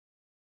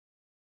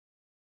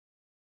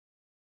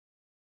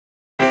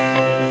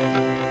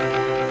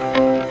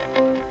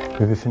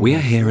We are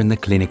here in the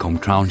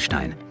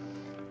Traunstein.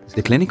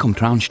 The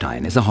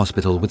Traunstein is a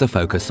hospital with a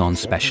focus on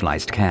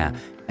specialized care,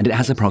 and it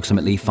has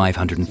approximately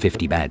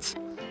 550 beds.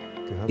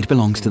 It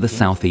belongs to the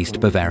Southeast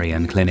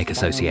Bavarian Clinic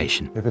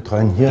Association.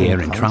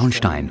 Here in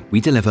Traunstein, we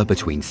deliver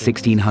between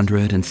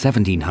 1,600 and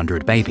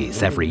 1,700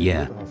 babies every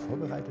year.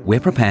 We're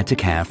prepared to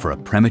care for a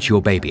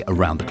premature baby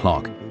around the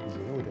clock.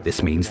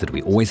 This means that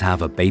we always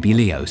have a baby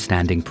Leo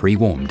standing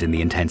pre-warmed in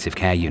the intensive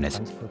care unit.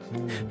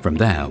 From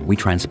there, we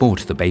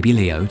transport the baby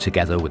Leo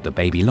together with the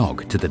baby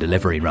log to the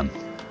delivery room.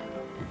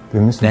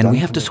 Then we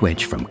have to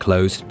switch from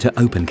closed to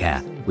open care,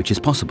 which is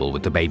possible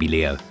with the baby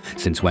Leo,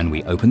 since when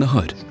we open the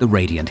hood, the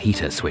radiant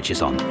heater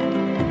switches on.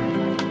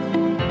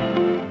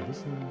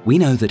 We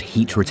know that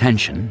heat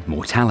retention,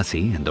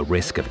 mortality, and the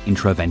risk of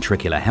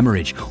intraventricular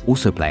hemorrhage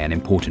also play an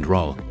important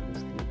role.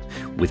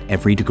 With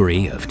every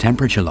degree of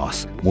temperature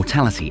loss,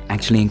 mortality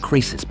actually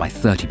increases by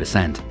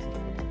 30%.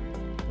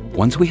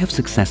 Once we have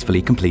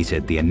successfully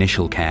completed the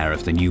initial care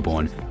of the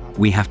newborn,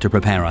 we have to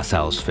prepare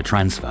ourselves for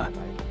transfer.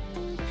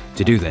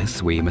 To do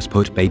this, we must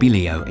put baby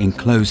Leo in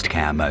closed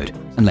care mode,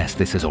 unless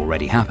this has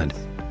already happened,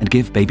 and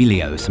give baby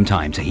Leo some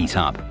time to heat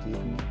up.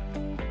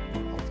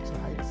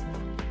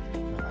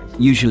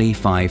 Usually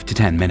 5 to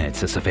 10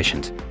 minutes are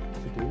sufficient.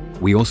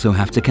 We also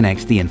have to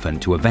connect the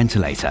infant to a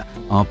ventilator,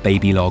 our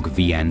Babylog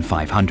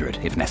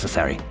VN500 if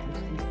necessary.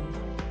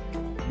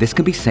 This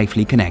can be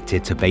safely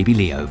connected to baby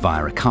Leo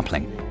via a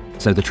coupling,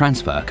 so the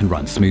transfer can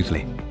run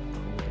smoothly.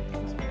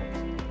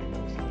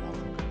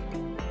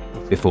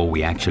 Before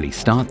we actually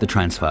start the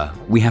transfer,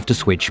 we have to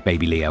switch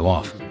baby Leo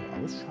off.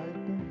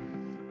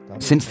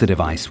 Since the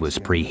device was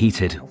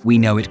preheated, we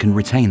know it can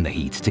retain the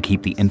heat to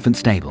keep the infant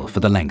stable for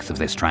the length of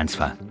this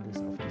transfer.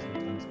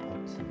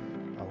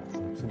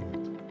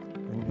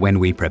 When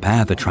we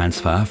prepare the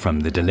transfer from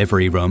the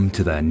delivery room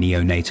to the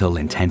neonatal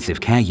intensive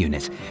care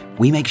unit,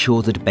 we make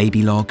sure that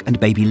baby log and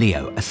baby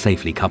Leo are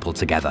safely coupled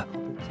together.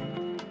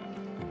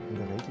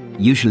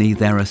 Usually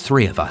there are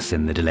 3 of us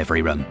in the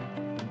delivery room,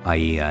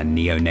 i.e. a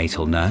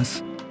neonatal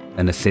nurse,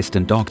 an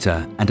assistant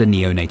doctor and a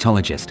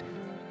neonatologist,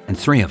 and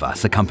 3 of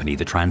us accompany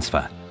the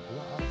transfer.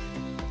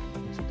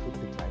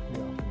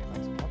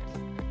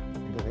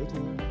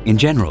 In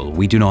general,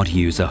 we do not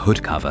use a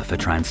hood cover for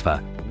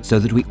transfer, so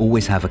that we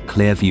always have a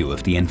clear view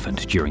of the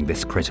infant during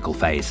this critical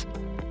phase.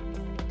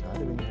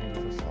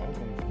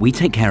 We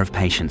take care of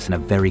patients in a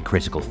very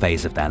critical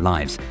phase of their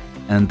lives,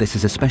 and this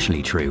is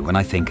especially true when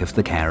I think of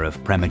the care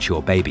of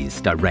premature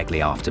babies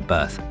directly after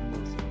birth.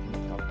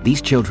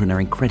 These children are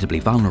incredibly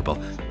vulnerable,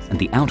 and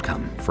the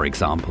outcome, for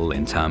example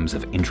in terms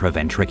of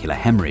intraventricular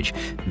hemorrhage,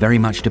 very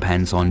much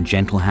depends on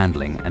gentle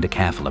handling and a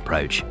careful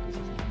approach.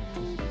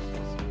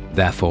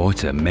 Therefore,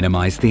 to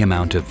minimize the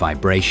amount of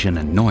vibration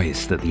and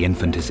noise that the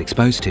infant is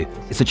exposed to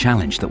is a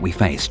challenge that we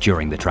face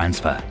during the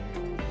transfer.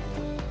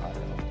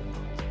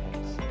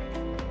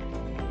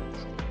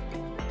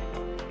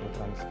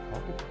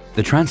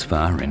 The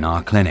transfer in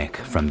our clinic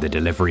from the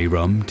delivery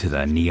room to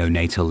the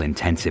neonatal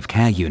intensive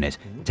care unit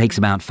takes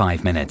about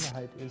 5 minutes.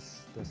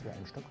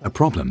 A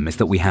problem is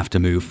that we have to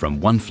move from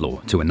one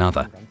floor to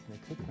another.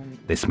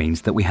 This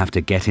means that we have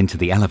to get into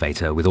the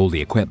elevator with all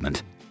the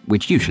equipment,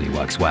 which usually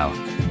works well.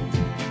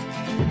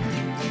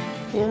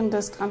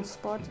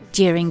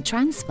 During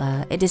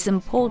transfer, it is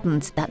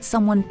important that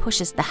someone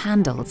pushes the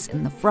handles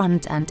in the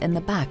front and in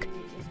the back.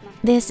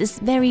 This is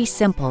very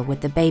simple with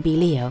the baby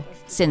Leo,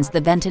 since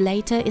the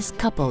ventilator is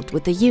coupled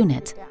with the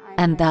unit,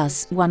 and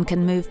thus one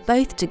can move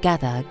both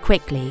together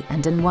quickly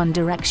and in one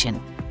direction.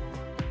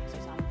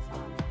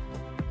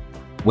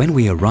 When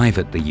we arrive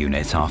at the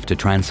unit after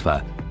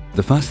transfer,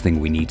 the first thing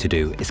we need to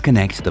do is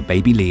connect the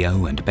baby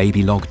Leo and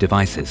baby log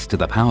devices to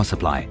the power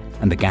supply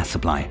and the gas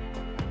supply.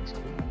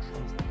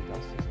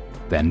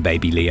 Then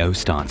baby Leo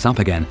starts up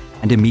again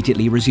and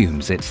immediately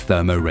resumes its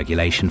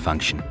thermoregulation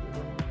function.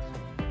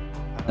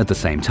 At the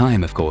same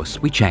time, of course,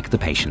 we check the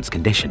patient's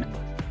condition.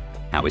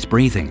 How is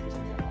breathing?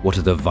 What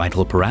are the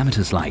vital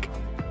parameters like?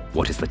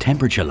 What is the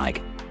temperature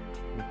like?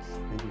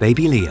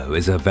 Baby Leo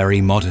is a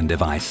very modern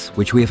device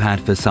which we have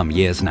had for some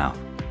years now.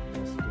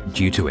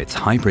 Due to its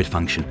hybrid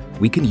function,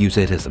 we can use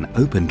it as an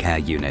open care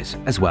unit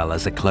as well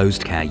as a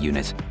closed care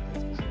unit.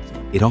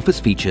 It offers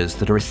features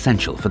that are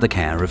essential for the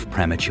care of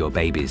premature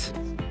babies.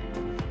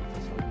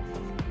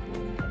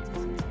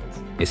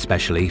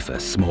 Especially for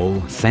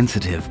small,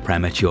 sensitive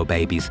premature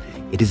babies,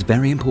 it is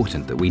very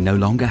important that we no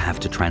longer have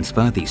to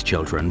transfer these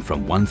children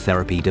from one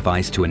therapy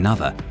device to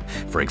another,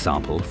 for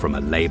example, from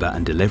a labor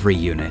and delivery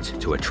unit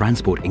to a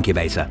transport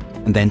incubator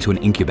and then to an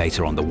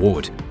incubator on the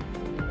ward.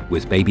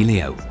 With baby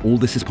Leo, all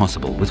this is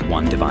possible with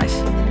one device.